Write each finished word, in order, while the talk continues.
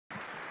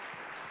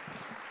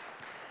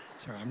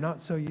Sorry, I'm not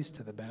so used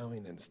to the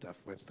bowing and stuff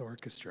with the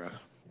orchestra,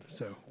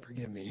 so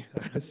forgive me.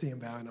 I see him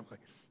bowing, I'm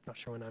like, not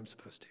sure when I'm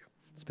supposed to.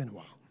 It's been a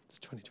while. It's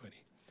 2020.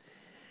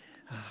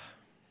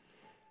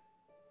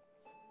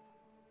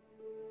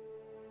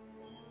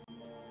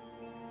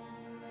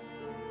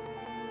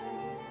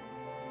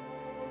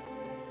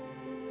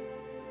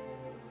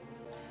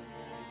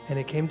 And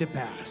it came to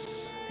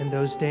pass in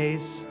those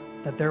days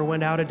that there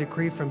went out a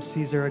decree from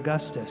Caesar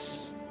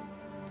Augustus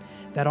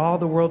that all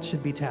the world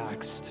should be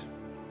taxed.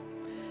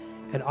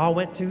 And all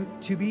went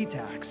to be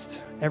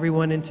taxed,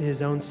 everyone into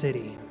his own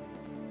city.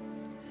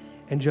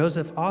 And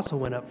Joseph also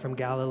went up from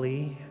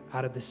Galilee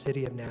out of the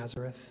city of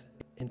Nazareth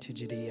into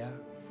Judea,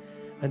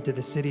 unto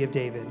the city of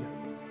David,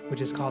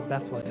 which is called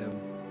Bethlehem,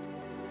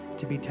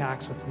 to be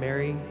taxed with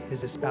Mary,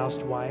 his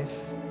espoused wife,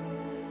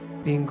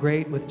 being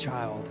great with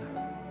child.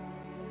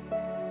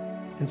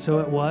 And so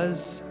it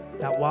was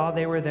that while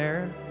they were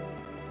there,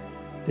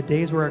 the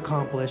days were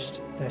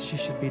accomplished that she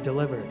should be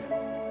delivered.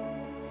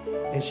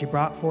 And she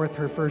brought forth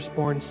her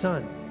firstborn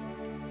son,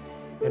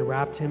 and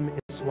wrapped him in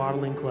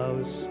swaddling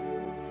clothes,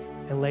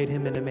 and laid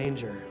him in a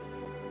manger,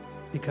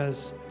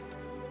 because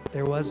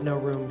there was no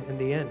room in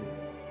the inn.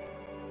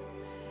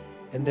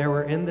 And there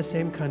were in the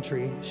same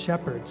country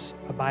shepherds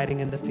abiding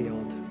in the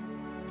field,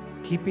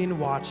 keeping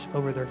watch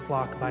over their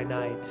flock by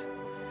night.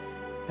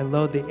 And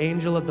lo, the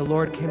angel of the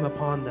Lord came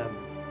upon them,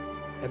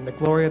 and the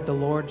glory of the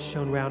Lord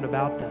shone round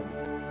about them,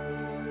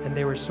 and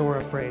they were sore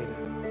afraid.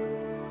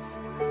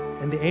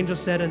 And the angel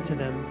said unto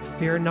them,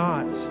 Fear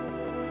not,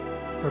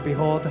 for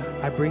behold,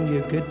 I bring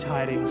you good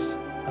tidings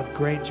of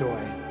great joy,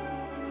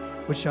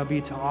 which shall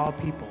be to all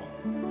people.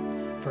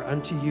 For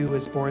unto you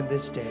is born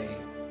this day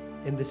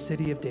in the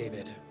city of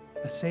David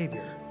a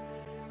Savior,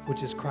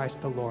 which is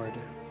Christ the Lord.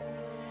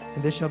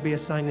 And this shall be a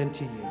sign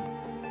unto you.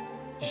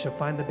 You shall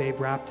find the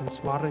babe wrapped in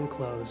swaddling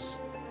clothes,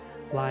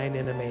 lying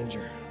in a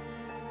manger.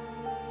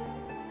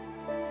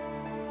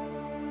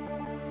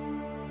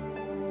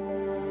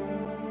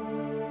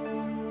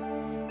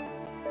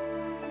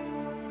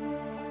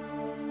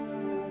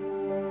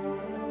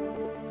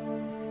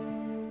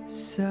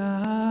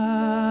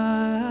 Silent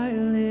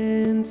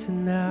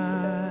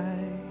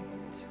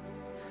night,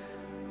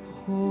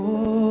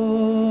 holy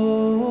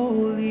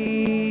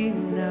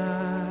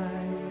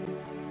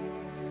night,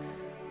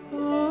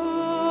 all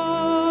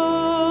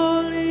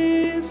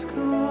is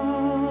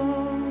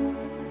calm,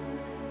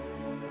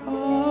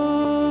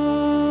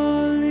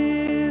 all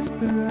is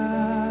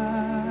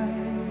bright,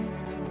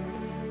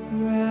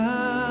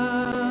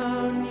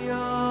 round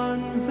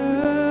yon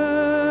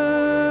virgin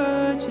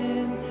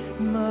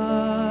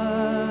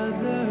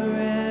mother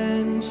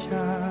and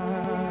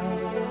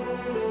child,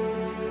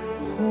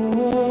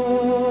 holy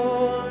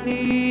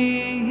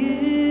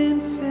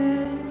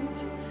infant,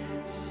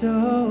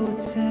 so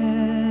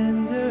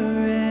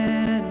tender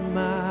and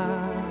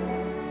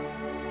mild,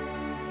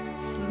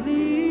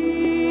 sleep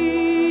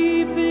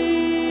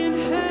in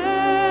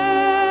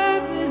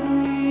heavenly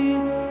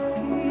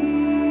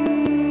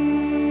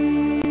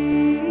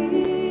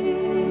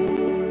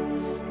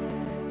peace,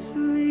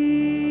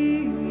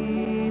 sleep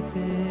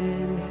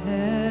in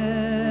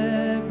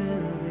heavenly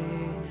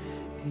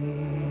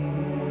peace.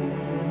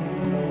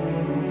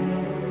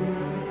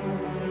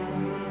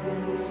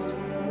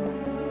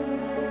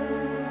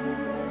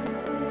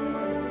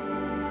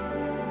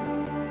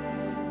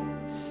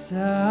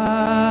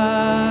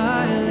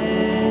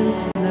 Silent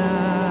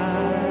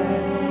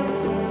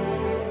night,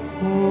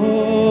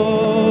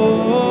 holy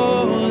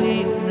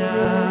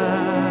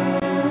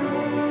night,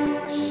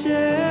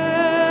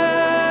 shepherds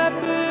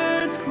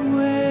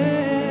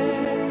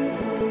quake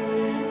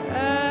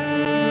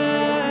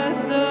at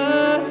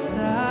the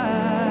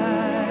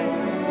sight,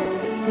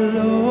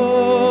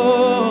 glory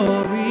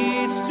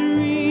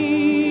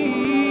stream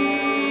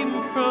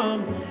from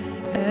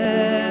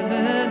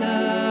heaven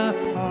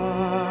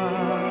afar.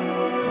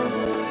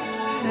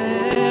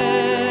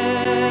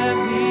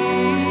 Heavy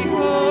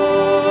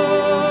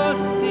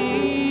hosts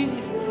sing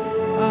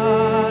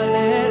Alleluia.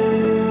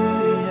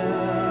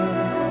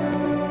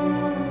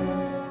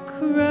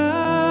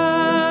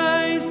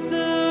 Christ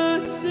the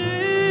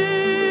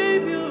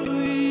Savior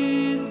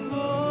is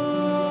born.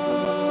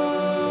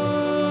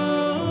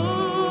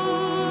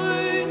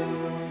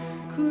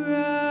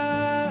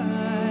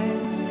 Christ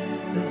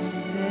the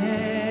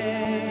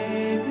Savior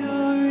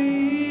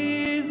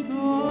is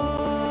born.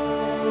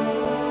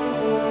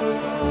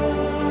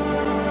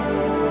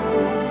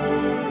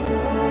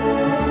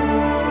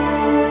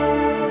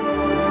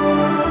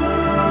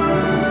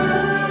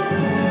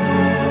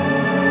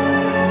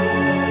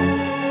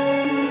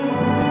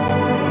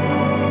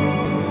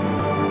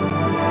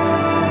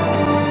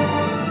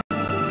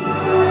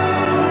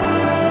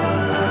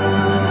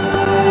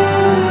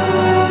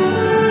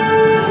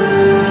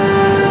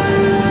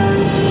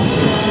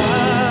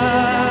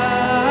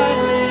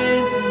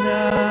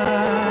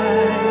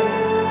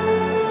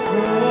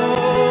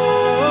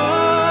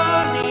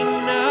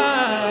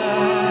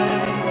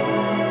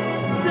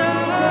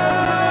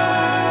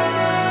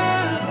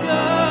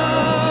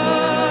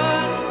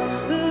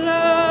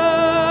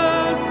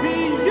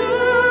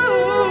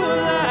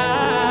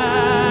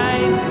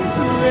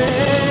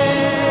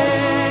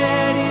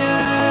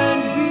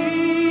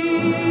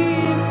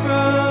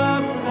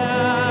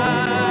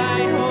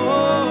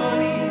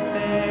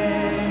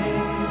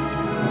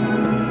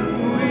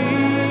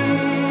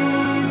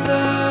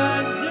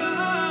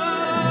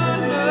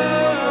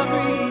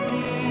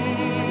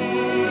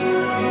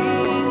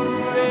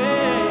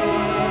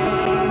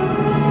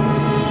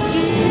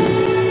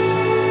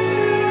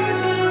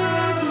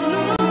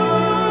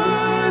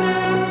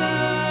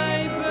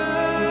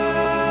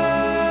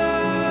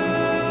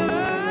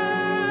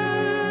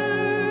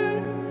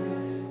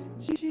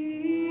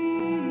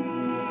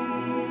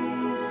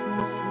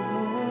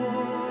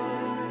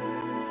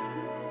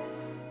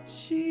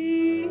 Jesus.